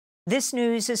This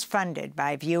news is funded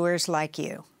by viewers like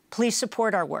you. Please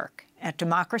support our work at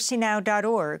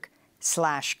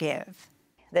democracynow.org/give.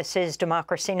 This is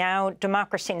Democracy Now!,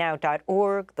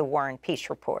 democracynow.org, The War and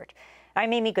Peace Report.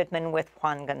 I'm Amy Goodman with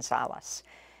Juan Gonzalez.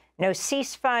 No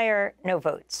ceasefire, no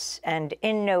votes. And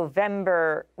in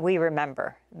November, we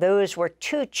remember. Those were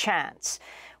two chants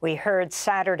we heard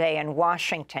Saturday in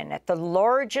Washington at the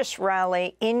largest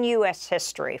rally in U.S.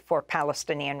 history for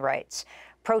Palestinian rights.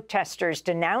 Protesters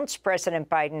denounced President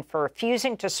Biden for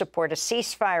refusing to support a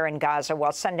ceasefire in Gaza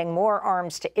while sending more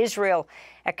arms to Israel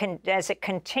as it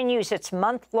continues its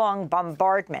month-long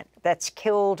bombardment that's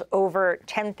killed over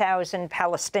 10,000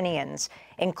 Palestinians,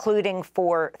 including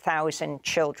 4,000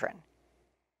 children.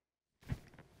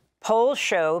 Polls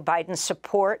show Biden's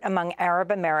support among Arab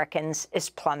Americans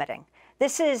is plummeting.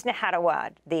 This is Nihad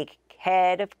Awad, the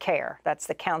head of CARE, that's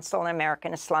the Council on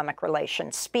American Islamic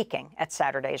Relations, speaking at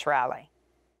Saturday's rally.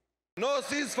 No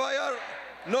ceasefire,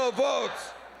 no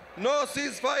votes. No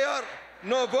ceasefire,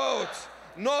 no votes.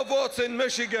 No votes in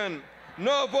Michigan.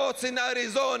 No votes in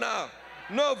Arizona.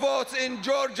 No votes in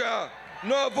Georgia.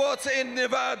 No votes in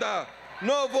Nevada.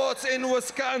 No votes in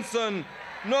Wisconsin.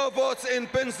 No votes in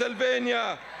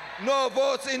Pennsylvania. No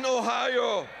votes in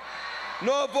Ohio.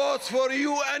 No votes for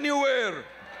you anywhere.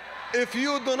 If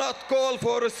you do not call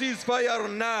for a ceasefire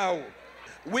now,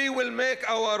 we will make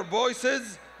our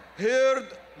voices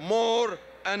heard more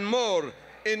and more.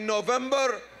 In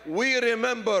November, we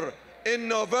remember. In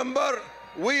November,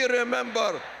 we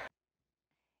remember.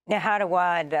 Nihad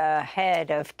Awad, head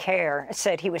of CARE,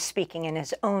 said he was speaking in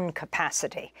his own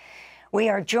capacity. We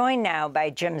are joined now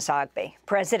by Jim Zogby,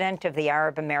 president of the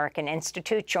Arab American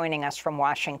Institute, joining us from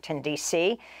Washington,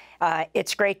 D.C.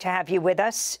 It's great to have you with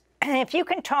us. If you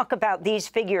can talk about these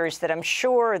figures that I'm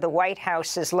sure the White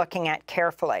House is looking at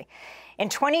carefully. In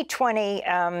 2020,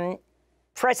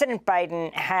 President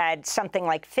Biden had something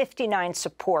like 59%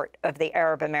 support of the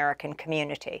Arab American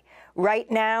community.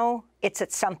 Right now, it's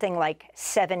at something like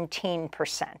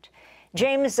 17%.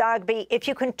 James Zogby, if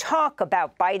you can talk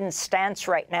about Biden's stance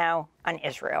right now on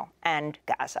Israel and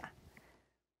Gaza.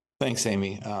 Thanks,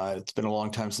 Amy. It's been a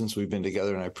long time since we've been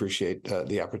together, and I appreciate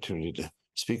the opportunity to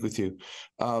speak with you.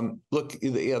 Look,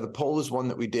 the poll is one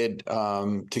that we did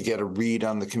to get a read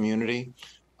on the community.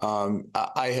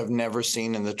 I have never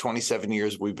seen in the 27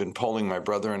 years we've been polling, my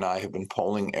brother and I have been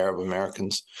polling Arab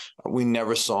Americans. We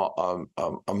never saw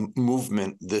a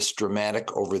movement this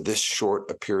dramatic over this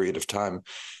short a period of time.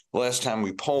 The last time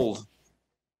we polled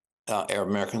Arab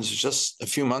Americans was just a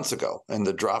few months ago, and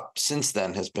the drop since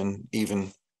then has been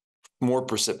even more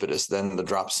precipitous than the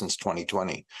drop since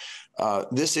 2020.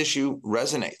 This issue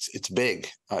resonates. It's big.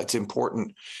 It's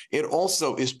important. It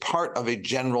also is part of a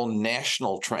general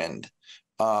national trend.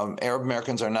 Arab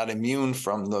Americans are not immune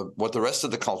from what the rest of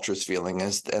the culture is feeling,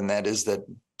 and that is that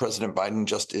President Biden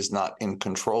just is not in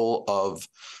control of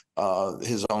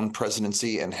his own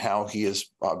presidency and how he is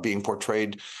being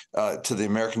portrayed to the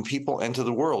American people and to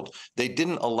the world. They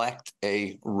didn't elect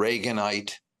a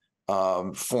Reaganite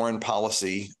foreign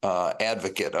policy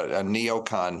advocate, a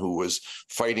neocon who was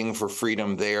fighting for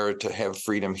freedom there to have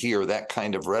freedom here, that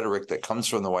kind of rhetoric that comes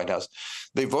from the White House.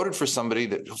 They voted for somebody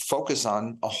that focus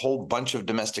on a whole bunch of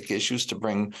domestic issues to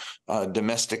bring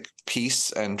domestic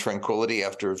peace and tranquility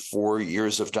after 4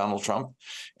 years of Donald Trump.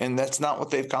 And that's not what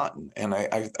they've gotten. And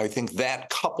I think that,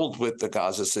 coupled with the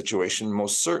Gaza situation,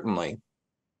 most certainly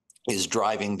is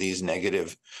driving these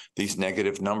negative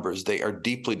numbers. They are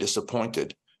deeply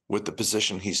disappointed with the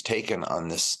position he's taken on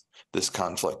this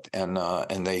conflict, and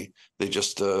they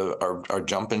just are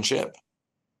jumping ship.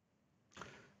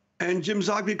 And Jim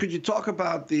Zogby, could you talk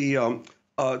about some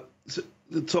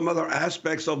other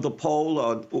aspects of the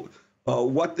poll,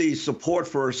 what the support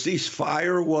for a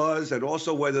ceasefire was, and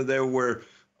also whether there were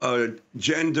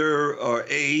gender or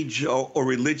age or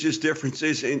religious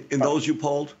differences in those you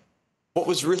polled? What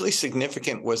was really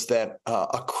significant was that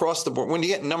across the board, when you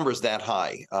get numbers that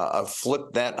high, a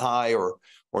flip that high, or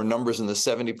numbers in the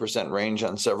 70% range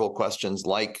on several questions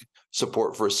like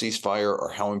support for a ceasefire, or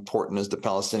how important is the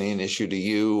Palestinian issue to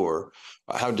you, or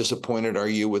how disappointed are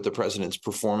you with the president's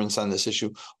performance on this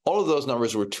issue, all of those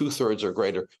numbers were 2/3 or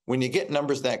greater. When you get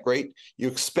numbers that great, you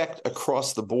expect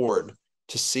across the board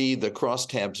to see the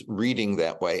crosstabs reading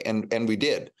that way, and we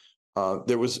did.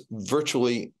 There was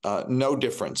virtually no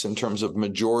difference in terms of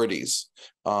majorities,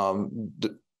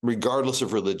 regardless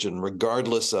of religion,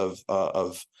 regardless of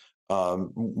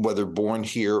whether born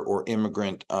here or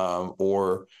immigrant,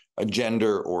 or a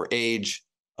gender or age.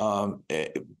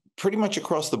 Pretty much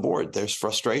across the board, there's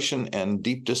frustration and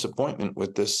deep disappointment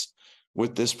with this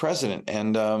president.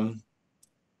 And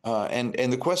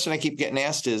the question I keep getting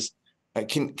asked is,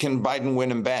 can Biden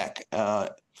win him back?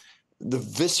 The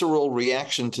visceral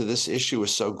reaction to this issue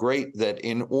is so great that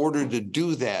in order to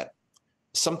do that,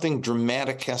 something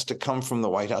dramatic has to come from the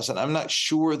White House. And I'm not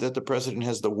sure that the president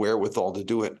has the wherewithal to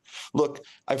do it. Look,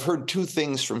 I've heard two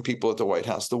things from people at the White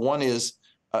House. The one is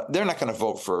they're not going to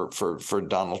vote for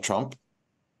Donald Trump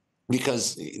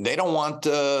because they don't want,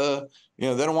 they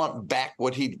don't want back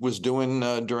what he was doing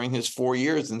during his 4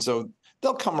 years. And so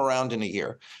they'll come around in a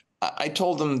year. I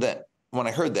told them that when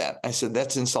I heard that, I said,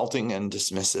 that's insulting and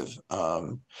dismissive.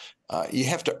 You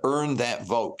have to earn that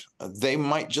vote. They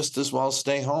might just as well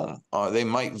stay home. They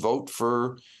might vote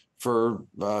for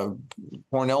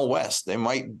Cornel West. They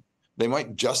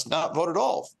might just not vote at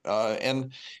all.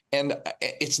 And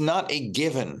it's not a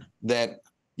given that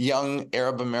young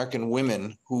Arab American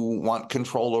women who want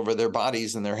control over their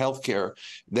bodies and their health care,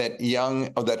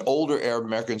 that older Arab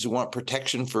Americans who want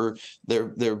protection for their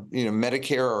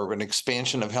Medicare or an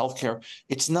expansion of health care,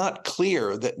 it's not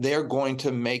clear that they're going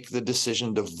to make the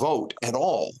decision to vote at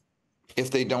all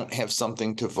if they don't have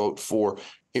something to vote for.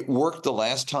 It worked the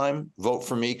last time. Vote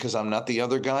for me because I'm not the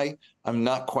other guy. I'm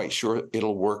not quite sure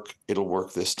it'll work. It'll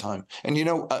work this time. And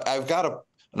I've got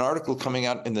an article coming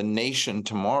out in The Nation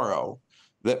tomorrow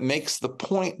that makes the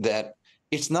point that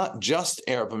it's not just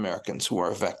Arab Americans who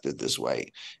are affected this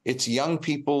way. It's young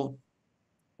people,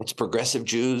 it's progressive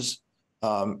Jews,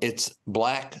 it's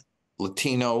Black,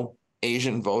 Latino,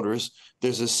 Asian voters.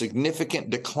 There's a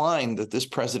significant decline that this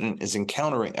president is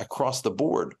encountering across the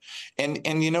board. And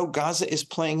Gaza is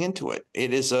playing into it.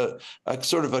 It is a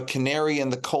sort of a canary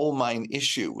in the coal mine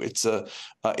issue. It's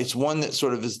one that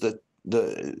sort of is the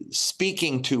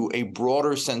speaking to a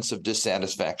broader sense of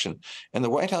dissatisfaction, and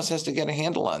the White House has to get a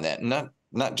handle on that and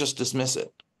not just dismiss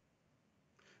it.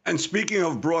 And speaking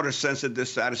of broader sense of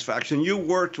dissatisfaction, you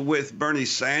worked with Bernie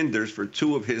Sanders for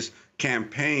 2 of his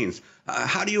campaigns.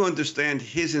 How do you understand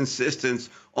his insistence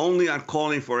only on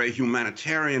calling for a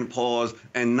humanitarian pause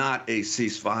and not a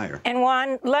ceasefire? And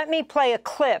Juan, let me play a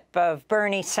clip of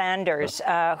Bernie Sanders,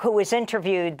 who was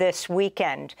interviewed this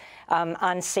weekend on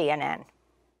CNN.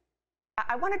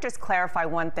 I want to just clarify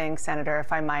one thing, Senator,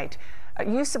 if I might.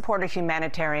 You support a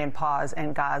humanitarian pause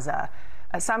in Gaza.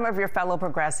 Some of your fellow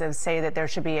progressives say that there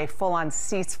should be a full-on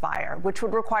ceasefire, which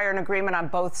would require an agreement on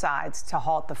both sides to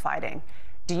halt the fighting.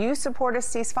 Do you support a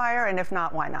ceasefire? And if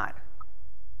not, why not?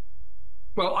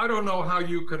 Well, I don't know how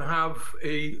you can have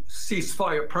a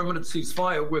ceasefire, permanent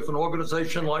ceasefire, with an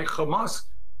organization like Hamas,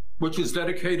 which is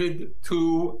dedicated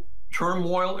to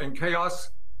turmoil and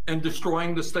chaos and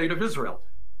destroying the state of Israel.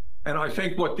 And I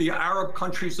think what the Arab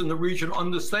countries in the region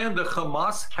understand, that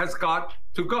Hamas has got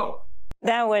to go.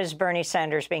 That was Bernie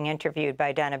Sanders being interviewed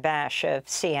by Dana Bash of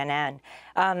CNN.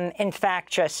 In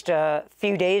fact, just a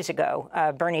few days ago,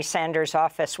 Bernie Sanders'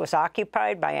 office was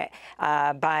occupied by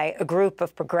a group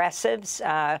of progressives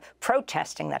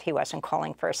protesting that he wasn't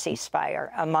calling for a ceasefire,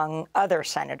 among other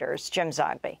senators. Jim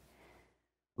Zogby.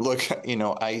 Look,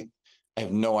 I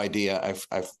have no idea.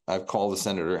 I've called the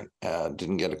senator,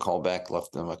 didn't get a call back,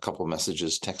 left them a couple of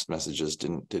messages, text messages,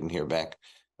 didn't hear back.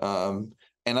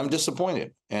 And I'm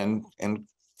disappointed and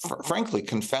frankly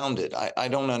confounded. I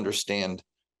don't understand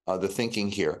the thinking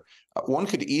here. One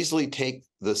could easily take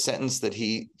the sentence that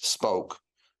he spoke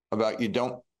about you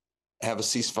don't have a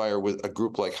ceasefire with a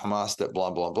group like Hamas that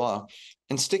blah, blah, blah,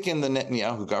 and stick in the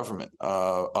Netanyahu government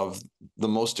of the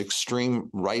most extreme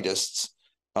rightists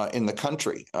in the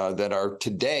country that are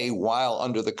today, while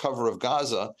under the cover of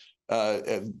Gaza,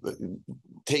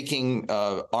 taking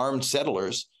armed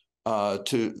settlers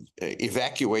to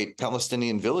evacuate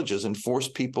Palestinian villages and force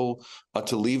people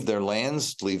to leave their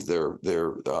lands, leave their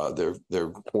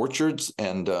orchards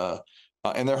and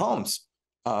their homes.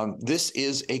 This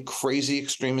is a crazy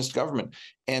extremist government,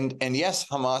 and yes,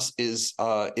 Hamas is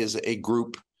a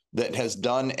group that has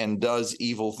done and does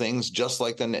evil things, just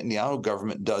like the Netanyahu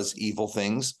government does evil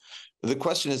things. The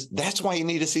question is, that's why you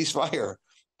need a ceasefire.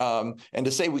 And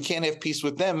to say we can't have peace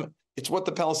with them, it's what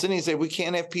the Palestinians say, we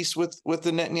can't have peace with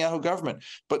the Netanyahu government.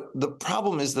 But the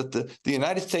problem is that the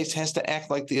United States has to act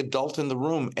like the adult in the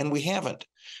room, and we haven't.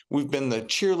 We've been the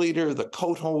cheerleader, the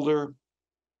coat holder,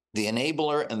 the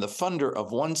enabler, and the funder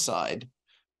of one side,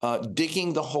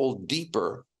 digging the hole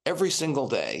deeper every single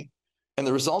day. And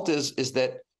the result is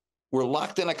that we're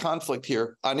locked in a conflict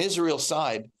here on Israel's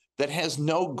side that has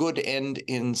no good end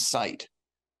in sight.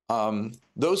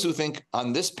 those who think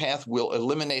on this path will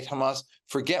eliminate Hamas,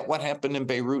 forget what happened in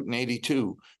Beirut in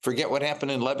 '82, forget what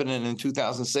happened in Lebanon in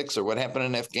 2006, or what happened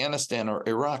in Afghanistan or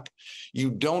Iraq.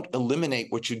 You don't eliminate.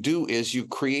 What you do is you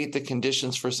create the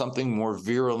conditions for something more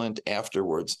virulent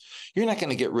afterwards. You're not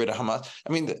going to get rid of Hamas.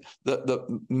 I mean,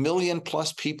 the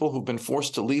million-plus people who've been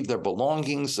forced to leave their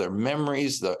belongings, their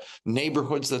memories, the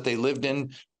neighborhoods that they lived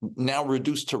in, now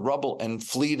reduced to rubble and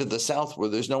flee to the south where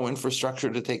there's no infrastructure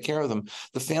to take care of them.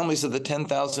 The families of the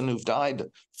 10,000 who've died,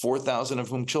 4,000 of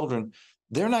whom children,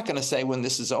 they're not going to say when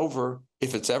this is over,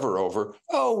 if it's ever over,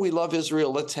 oh, we love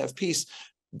Israel, let's have peace.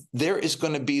 There is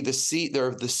going to be the seed. There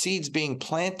are the seeds being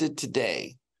planted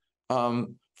today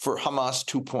for Hamas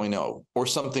 2.0 or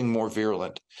something more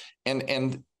virulent.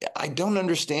 And I don't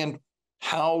understand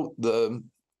how the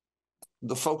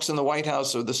folks in the White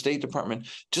House or the State Department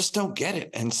just don't get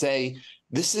it and say,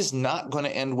 this is not going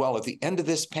to end well. At the end of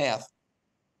this path,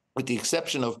 with the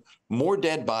exception of more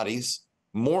dead bodies,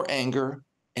 more anger,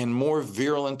 and more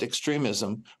virulent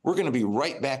extremism, we're going to be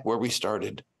right back where we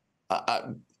started.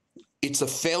 It's a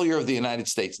failure of the United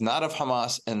States, not of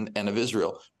Hamas and of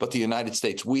Israel, but the United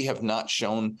States. We have not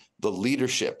shown the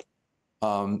leadership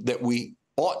that we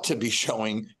ought to be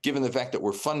showing, given the fact that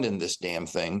we're funding this damn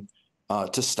thing,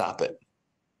 to stop it.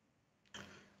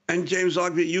 And James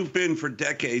Ogby, you've been for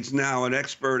decades now an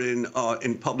expert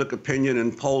in public opinion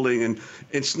and polling, and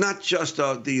it's not just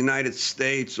the United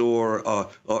States or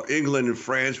England and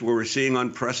France where we're seeing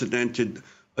unprecedented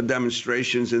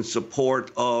demonstrations in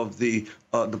support of the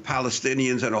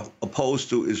Palestinians and opposed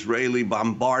to Israeli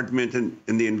bombardment and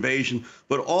the invasion,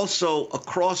 but also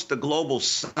across the global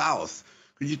South.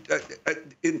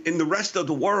 In the rest of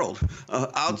the world,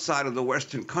 outside of the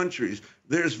Western countries,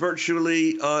 there's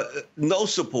virtually no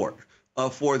support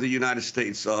for the United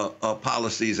States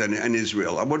policies and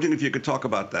Israel. I'm wondering if you could talk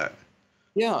about that.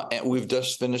 Yeah, and we've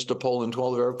just finished a poll in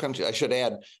 12 Arab countries. I should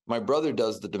add, my brother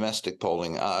does the domestic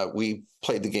polling. We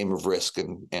played the game of Risk,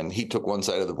 and he took one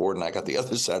side of the board, and I got the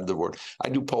other side of the board. I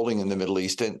do polling in the Middle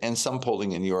East and some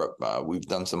polling in Europe. We've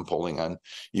done some polling on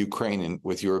Ukraine and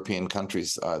with European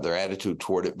countries, their attitude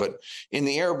toward it. But in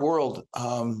the Arab world,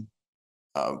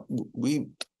 we've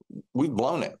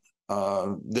blown it.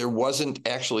 There wasn't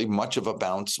actually much of a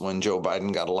bounce when Joe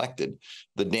Biden got elected.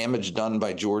 The damage done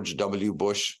by George W.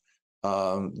 Bush,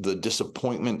 the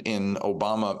disappointment in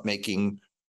Obama making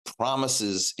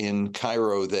promises in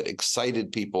Cairo that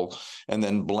excited people and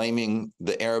then blaming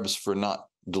the Arabs for not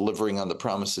delivering on the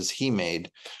promises he made,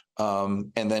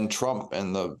 and then Trump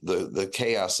and the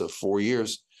chaos of 4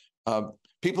 years.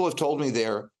 People have told me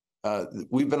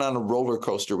we've been on a roller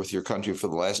coaster with your country for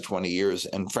the last 20 years,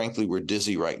 and frankly, we're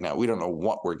dizzy right now. We don't know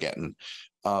what we're getting.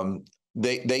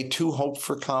 They too hoped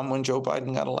for calm when Joe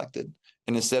Biden got elected.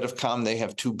 And instead of calm, they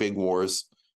have two big wars,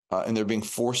 and they're being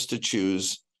forced to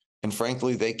choose. And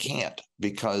frankly, they can't,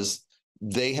 because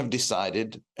they have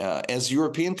decided, as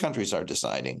European countries are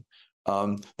deciding,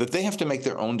 that they have to make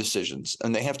their own decisions,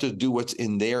 and they have to do what's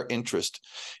in their interest.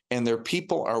 And their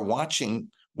people are watching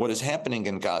what is happening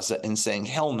in Gaza and saying,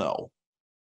 hell no,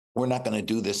 we're not going to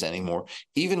do this anymore.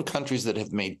 Even countries that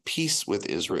have made peace with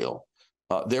Israel,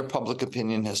 their public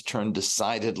opinion has turned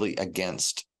decidedly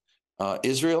against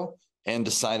Israel, and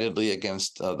decidedly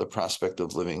against the prospect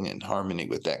of living in harmony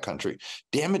with that country.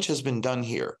 Damage has been done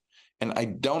here. And I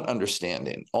don't understand,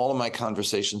 in all of my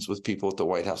conversations with people at the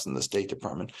White House and the State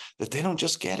Department, that they don't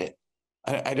just get it.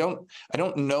 I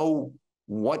don't know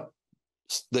what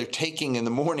they're taking in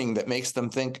the morning that makes them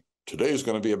think today's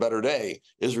going to be a better day.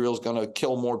 Israel's going to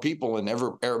kill more people, and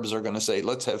Arabs are going to say,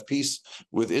 let's have peace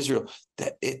with Israel.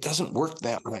 That it doesn't work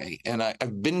that way. And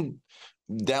I've been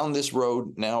down this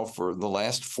road now for the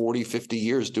last 40, 50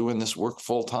 years doing this work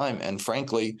full time. And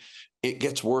frankly, it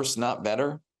gets worse, not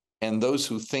better. And those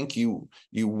who think you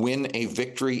win a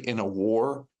victory in a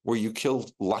war where you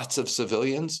kill lots of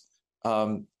civilians,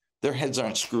 their heads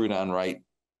aren't screwed on right.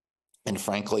 And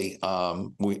frankly,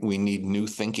 we need new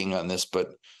thinking on this.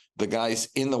 But the guys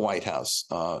in the White House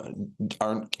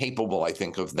aren't capable, I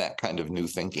think, of that kind of new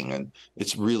thinking. And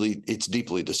it's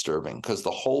deeply disturbing, because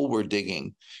the hole we're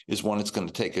digging is one it's going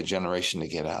to take a generation to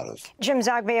get out of. Jim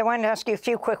Zogby, I wanted to ask you a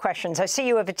few quick questions. I see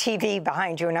you have a TV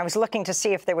behind you, and I was looking to see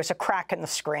if there was a crack in the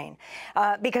screen,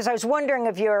 because I was wondering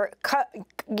of your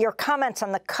comments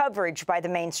on the coverage by the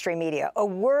mainstream media, a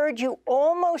word you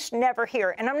almost never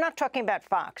hear. And I'm not talking about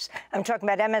Fox. I'm talking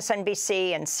about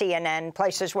MSNBC and CNN,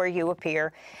 places where you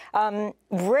appear.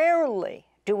 Rarely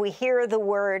do we hear the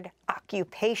word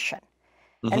occupation.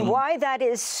 and why that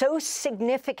is so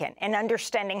significant in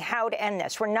understanding how to end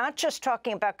this. We're not just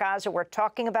talking about Gaza. We're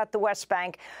talking about the West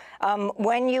Bank.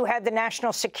 When you had the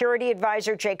National Security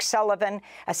Advisor, Jake Sullivan,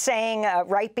 saying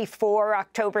right before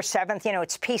October 7th, you know,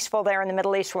 it's peaceful there in the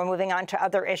Middle East. We're moving on to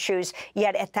other issues.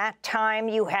 Yet at that time,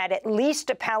 you had at least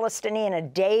a Palestinian a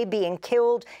day being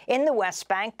killed in the West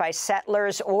Bank by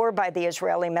settlers or by the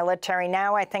Israeli military.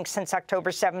 Now, I think since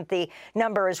October 7th, the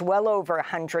number is well over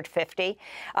 150.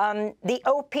 The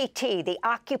OPT, the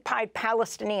Occupied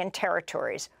Palestinian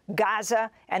Territories,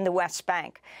 Gaza and the West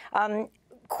Bank.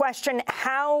 Question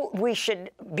how we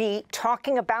should be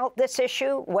talking about this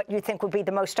issue, what you think would be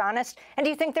the most honest, and do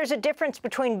you think there's a difference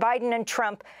between Biden and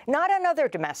Trump, not on other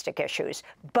domestic issues,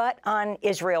 but on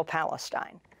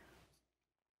Israel-Palestine?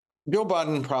 Joe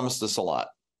Biden promised us a lot.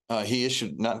 He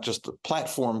issued not just a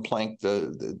platform plank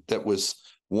that was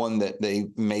one that they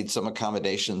made some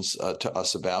accommodations to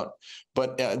us about,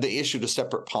 but they issued a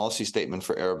separate policy statement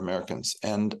for Arab Americans.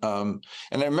 And I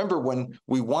remember when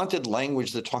we wanted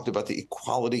language that talked about the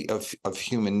equality of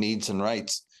human needs and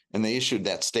rights, and they issued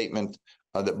that statement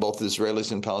that both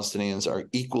Israelis and Palestinians are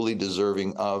equally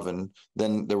deserving of, and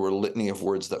then there were a litany of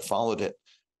words that followed it.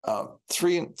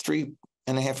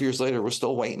 3.5 years later, we're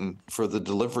still waiting for the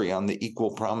delivery on the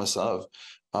equal promise of.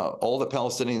 All the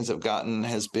Palestinians have gotten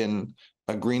has been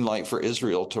a green light for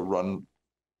Israel to run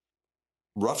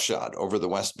roughshod over the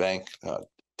West Bank,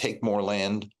 take more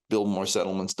land, build more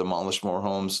settlements, demolish more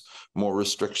homes, more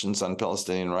restrictions on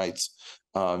Palestinian rights.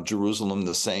 Jerusalem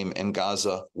the same, and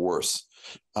Gaza worse.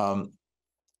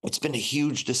 It's been a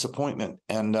huge disappointment,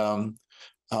 and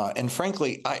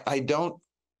frankly, I don't.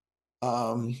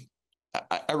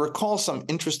 I recall some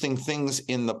interesting things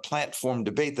in the platform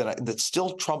debate that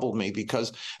still troubled me,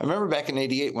 because I remember back in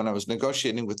 '88 when I was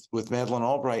negotiating with Madeleine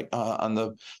Albright on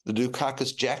the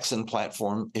Dukakis-Jackson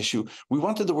platform issue, we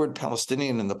wanted the word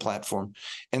Palestinian in the platform.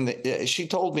 And she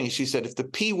told me, she said, if the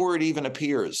P word even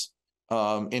appears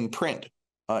in print,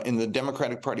 in the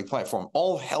Democratic Party platform,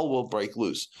 all hell will break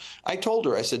loose. I told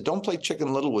her, I said, don't play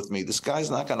Chicken Little with me. This guy's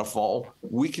not going to fall.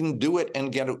 We can do it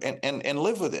and get it and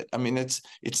live with it. I mean,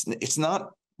 it's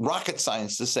not rocket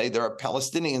science to say there are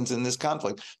Palestinians in this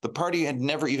conflict. The party had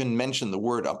never even mentioned the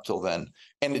word up till then,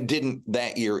 and it didn't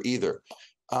that year either.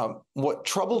 What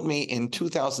troubled me in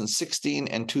 2016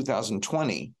 and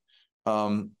 2020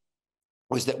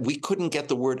 was that we couldn't get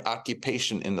the word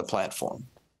occupation in the platform.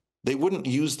 They wouldn't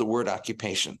use the word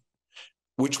occupation,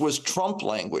 which was Trump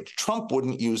language. Trump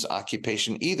wouldn't use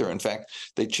occupation either. In fact,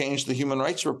 they changed the Human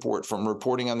Rights Report from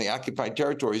reporting on the occupied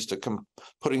territories to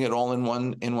putting it all in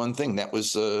one thing. That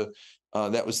was the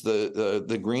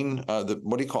green,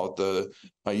 what do you call it?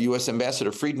 The U.S.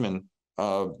 Ambassador Friedman,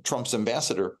 Trump's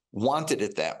ambassador, wanted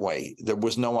it that way. There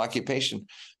was no occupation.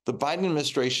 The Biden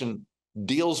administration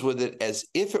deals with it as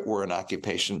if it were an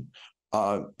occupation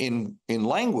in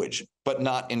language, but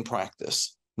not in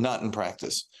practice. Not in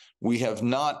practice. We have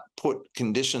not put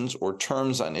conditions or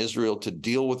terms on Israel to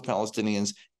deal with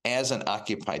Palestinians as an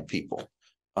occupied people.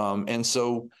 And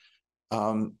so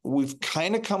we've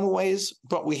kind of come a ways,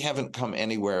 but we haven't come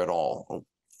anywhere at all.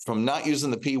 From not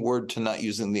using the P word to not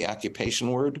using the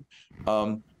occupation word.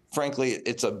 Frankly,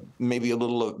 it's maybe a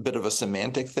little bit of a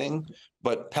semantic thing,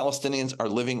 but Palestinians are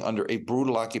living under a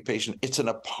brutal occupation. It's an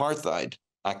apartheid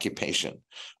occupation.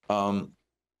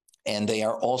 And they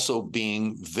are also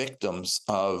being victims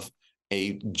of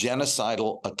a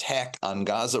genocidal attack on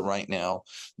Gaza right now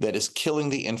that is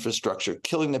killing the infrastructure,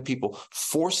 killing the people,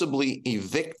 forcibly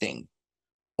evicting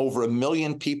over 1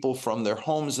 million people from their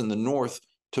homes in the north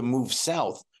to move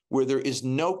south, where there is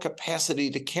no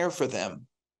capacity to care for them.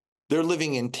 They're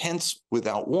living in tents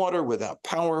without water, without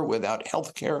power, without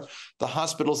health care. The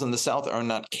hospitals in the south are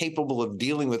not capable of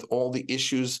dealing with all the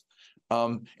issues.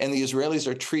 And the Israelis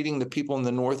are treating the people in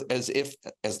the north as if,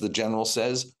 as the general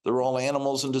says, they're all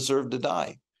animals and deserve to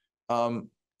die.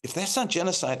 If that's not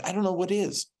genocide, I don't know what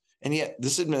is. And yet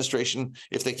this administration,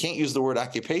 if they can't use the word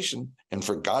occupation, and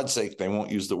for God's sake, they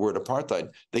won't use the word apartheid,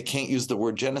 they can't use the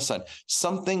word genocide.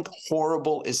 Something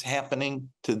horrible is happening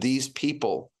to these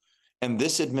people. And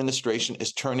this administration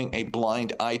is turning a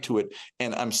blind eye to it.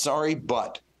 And I'm sorry,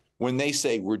 but when they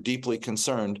say we're deeply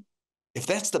concerned, if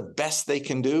that's the best they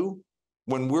can do,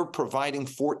 when we're providing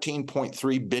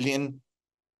 $14.3 billion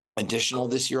additional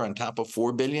this year on top of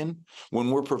 $4 billion, when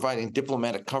we're providing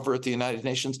diplomatic cover at the United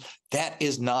Nations, that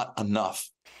is not enough.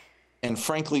 And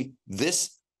frankly,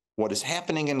 what is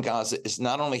happening in Gaza is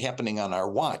not only happening on our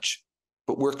watch,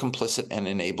 but we're complicit and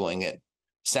enabling it.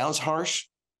 Sounds harsh,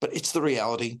 but it's the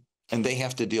reality, and they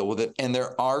have to deal with it. And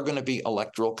there are going to be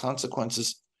electoral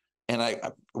consequences. And I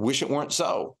wish it weren't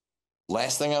so.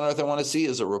 Last thing on earth I want to see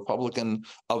is a Republican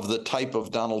of the type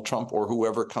of Donald Trump or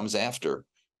whoever comes after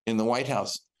in the White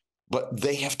House. But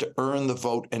they have to earn the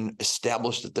vote and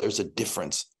establish that there's a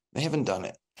difference. They haven't done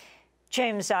it.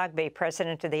 James Zogby,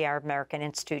 president of the Arab American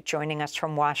Institute, joining us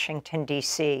from Washington,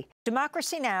 D.C.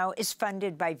 Democracy Now! Is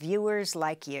funded by viewers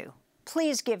like you.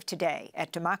 Please give today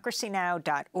at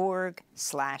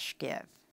democracynow.org/give.